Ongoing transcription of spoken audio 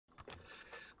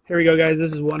Here we go, guys.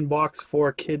 This is one box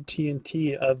for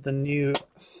Kidtnt of the new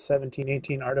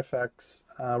 17-18 artifacts.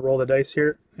 Roll the dice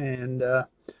here and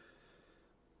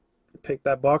pick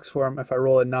that box for him. If I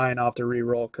roll a 9, I'll have to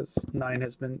re-roll because 9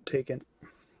 has been taken.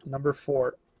 Number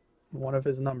 4, one of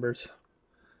his numbers.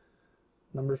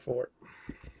 Number 4.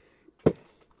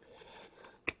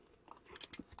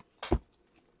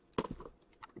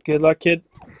 Good luck, kid.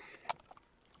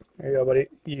 There you go, buddy.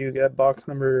 You got box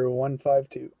number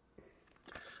 152.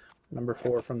 Number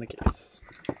 4 from the case.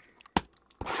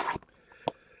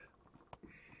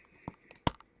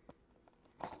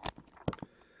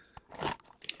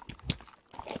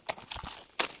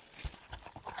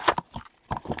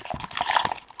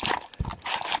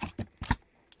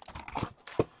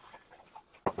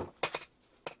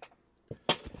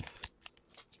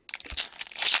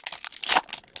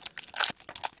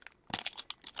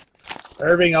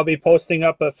 Irving, I'll be posting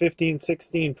up a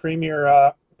 15-16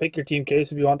 Premier pick your team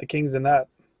case if you want the Kings in that.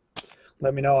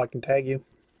 Let me know. I can tag you.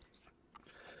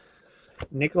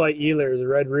 Nikolai Ehlers,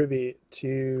 Red Ruby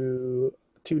to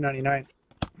 $2.99.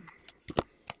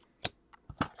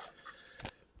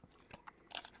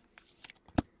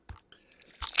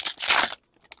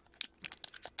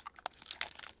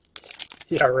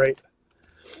 Yeah, right.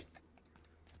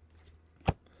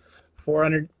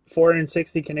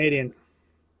 460 Canadian.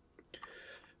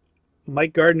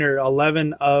 Mike Gardner,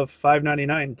 11 of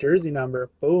 599. Jersey number.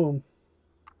 Boom.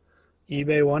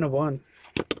 eBay 1 of 1.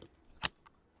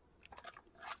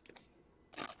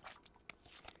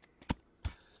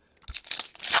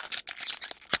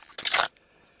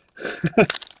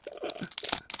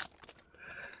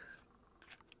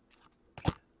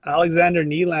 Alexander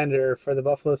Nylander for the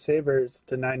Buffalo Sabres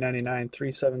to $9.99.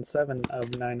 377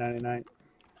 of $9.99.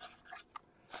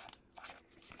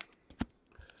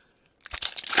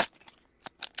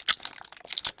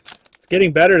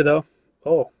 Getting better though.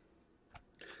 Oh,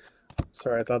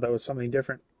 sorry, I thought that was something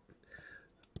different.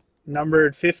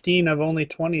 Numbered 15 of only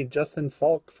 20, Justin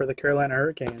Falk for the Carolina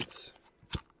Hurricanes.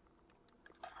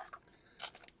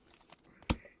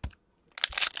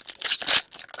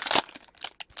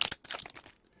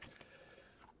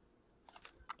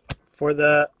 For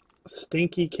the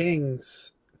Stinky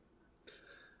Kings,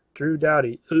 Drew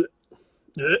Doughty.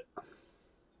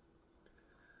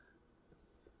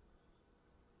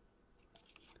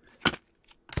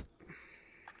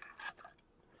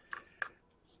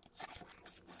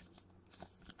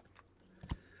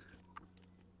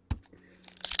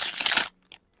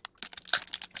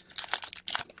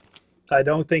 I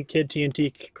don't think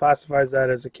Kidtnt classifies that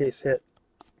as a case hit.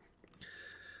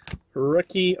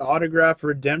 Rookie autograph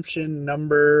redemption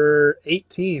number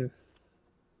 18.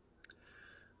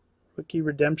 Rookie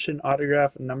redemption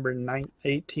autograph number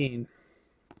 18.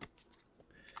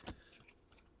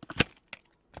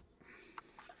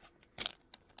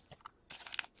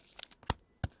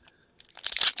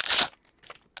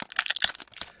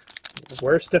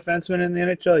 Worst defenseman in the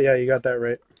NHL? Yeah, you got that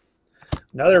right.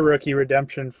 Another rookie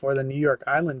redemption for the New York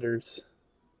Islanders.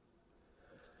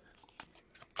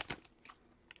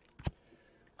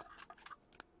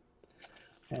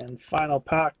 And final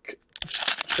pack.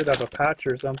 Should have a patch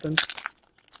or something.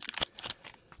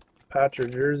 Patch or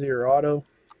jersey or auto.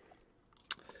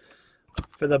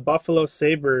 For the Buffalo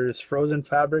Sabres, Frozen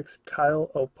Fabrics, Kyle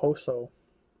Oposo.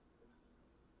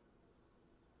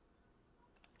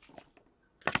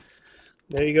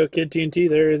 There you go, Kidtnt.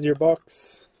 There is your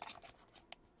box.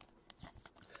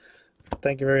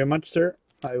 Thank you very much, sir.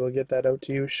 I will get that out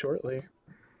to you shortly.